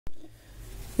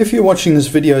If you're watching this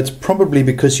video, it's probably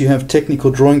because you have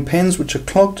technical drawing pens which are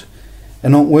clogged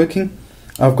and not working.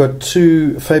 I've got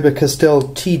two Faber Castell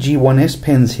TG1-S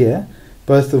pens here,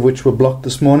 both of which were blocked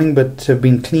this morning but have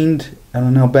been cleaned and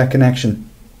are now back in action.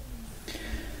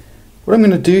 What I'm going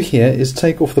to do here is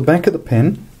take off the back of the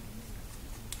pen.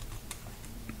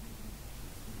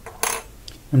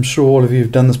 I'm sure all of you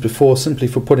have done this before, simply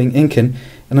for putting ink in,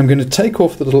 and I'm going to take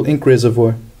off the little ink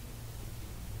reservoir.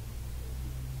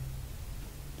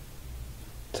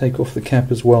 Take off the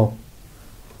cap as well.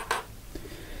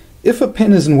 If a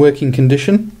pen is in working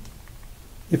condition,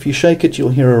 if you shake it you'll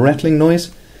hear a rattling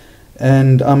noise,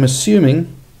 and I'm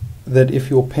assuming that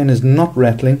if your pen is not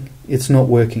rattling, it's not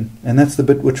working, and that's the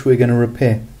bit which we're going to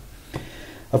repair.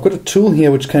 I've got a tool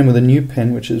here which came with a new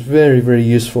pen, which is very, very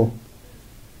useful.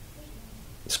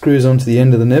 It screws onto the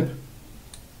end of the nib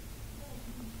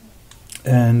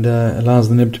and allows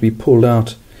the nib to be pulled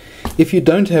out. If you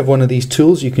don't have one of these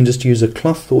tools, you can just use a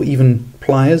cloth or even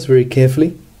pliers very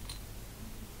carefully.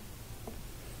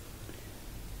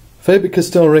 Faber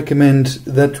Castell recommend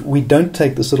that we don't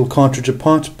take this little cartridge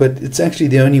apart, but it's actually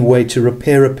the only way to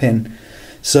repair a pen.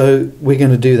 So we're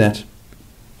going to do that.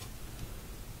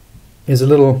 Here's a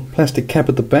little plastic cap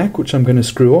at the back which I'm going to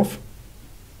screw off.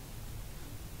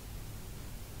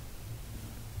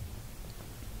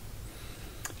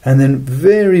 And then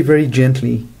very, very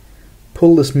gently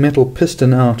pull this metal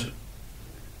piston out.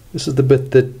 This is the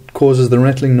bit that causes the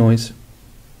rattling noise.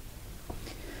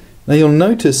 Now you'll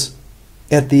notice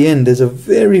at the end there's a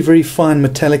very, very fine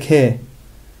metallic hair,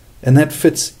 and that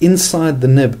fits inside the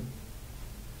nib.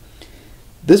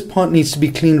 This part needs to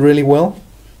be cleaned really well,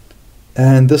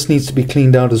 and this needs to be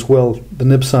cleaned out as well, the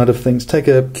nib side of things. Take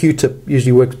a Q-tip,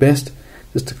 usually works best,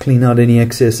 just to clean out any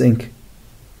excess ink.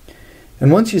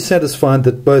 And once you're satisfied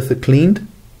that both are cleaned,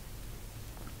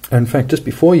 in fact just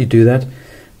before you do that, a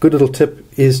good little tip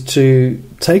is to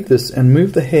take this and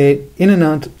move the hair in and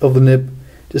out of the nib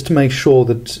just to make sure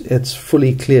that it's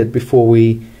fully cleared before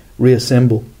we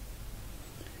reassemble.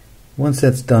 Once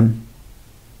that's done,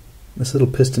 this little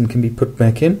piston can be put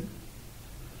back in.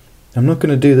 I'm not going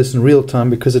to do this in real time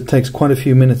because it takes quite a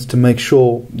few minutes to make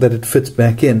sure that it fits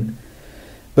back in,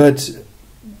 but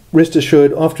rest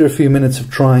assured after a few minutes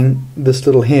of trying, this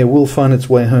little hair will find its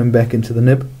way home back into the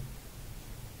nib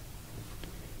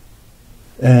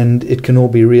and it can all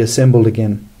be reassembled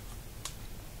again.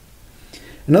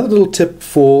 Another little tip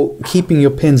for keeping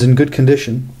your pens in good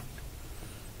condition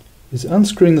is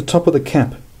unscrewing the top of the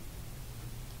cap.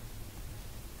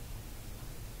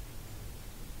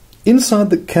 Inside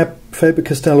the cap, Faber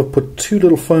Castell have put two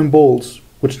little foam balls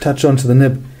which touch onto the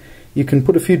nib. You can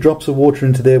put a few drops of water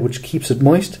into there which keeps it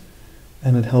moist,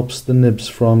 and it helps the nibs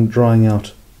from drying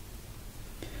out.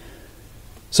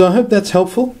 So I hope that's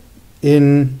helpful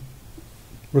in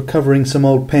recovering some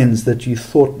old pens that you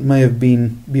thought may have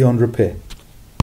been beyond repair.